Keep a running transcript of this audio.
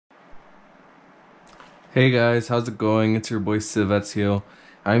Hey guys, how's it going? It's your boy tatil.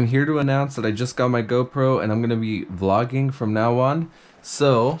 I'm here to announce that I just got my GoPro and I'm gonna be vlogging from now on.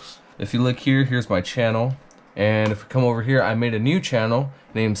 So, if you look here, here's my channel. And if we come over here, I made a new channel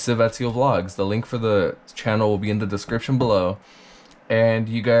named tatil Vlogs. The link for the channel will be in the description below. And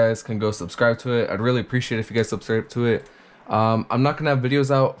you guys can go subscribe to it. I'd really appreciate it if you guys subscribe to it. I'm not gonna have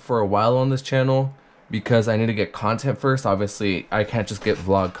videos out for a while on this channel because I need to get content first. Obviously, I can't just get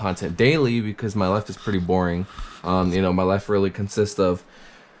vlog content daily because my life is pretty boring. You know, my life really consists of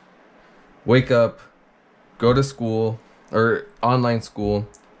wake up, go to school or online school,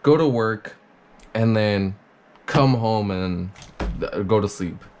 go to work, and then come home and go to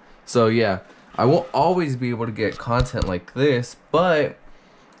sleep. So yeah, I won't always be able to get content like this, but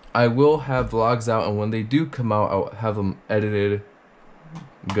I will have vlogs out, and when they do come out, I'll have them edited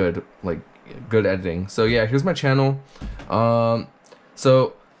good, like good editing. So yeah, here's my channel.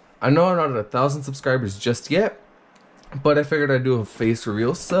 So I know I'm not at 1,000 subscribers just yet, but I figured I'd do a face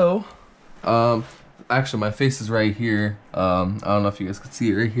reveal. So actually my face is right here. I don't know if you guys can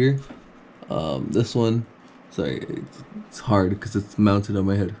see it right here. This one, sorry, it's hard because it's mounted on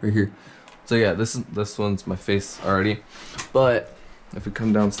my head right here. So yeah, this one's my face already. But if we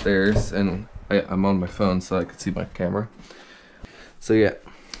come downstairs, and I'm on my phone so I can see my camera. So yeah,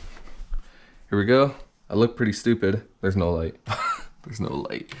 here we go. I look pretty stupid. There's no light. There's no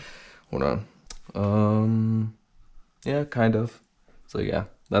light. Hold on. Yeah, kind of. So yeah,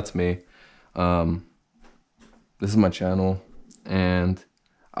 that's me. This is my channel, and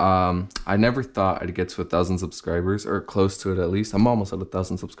I never thought I'd get to 1,000 subscribers, or close to it at least. I'm almost at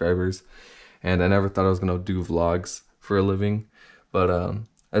 1,000 subscribers, and I never thought I was gonna do vlogs for a living, but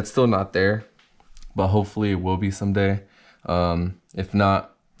it's still not there. But hopefully it will be someday. If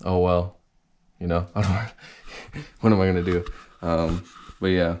not, oh well. You know, I don't, what am I gonna do? But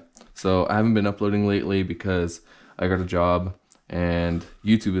yeah, so I haven't been uploading lately because I got a job, and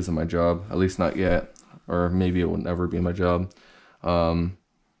YouTube isn't my job, at least not yet, or maybe it will never be my job. So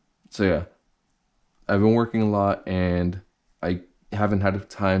yeah, I've been working a lot, and I haven't had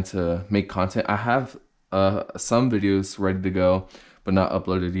time to make content. I have some videos ready to go, but not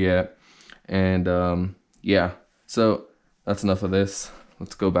uploaded yet. And yeah, so that's enough of this.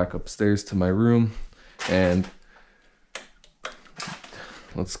 Let's go back upstairs to my room and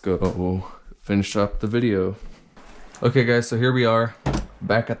let's go finish up the video. Okay guys, so here we are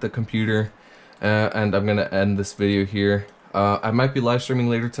back at the computer, and I'm gonna end this video here. I might be live streaming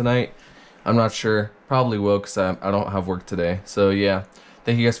later tonight. I'm not sure. Probably will, because I don't have work today. So yeah,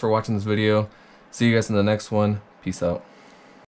 thank you guys for watching this video. See you guys in the next one. Peace out.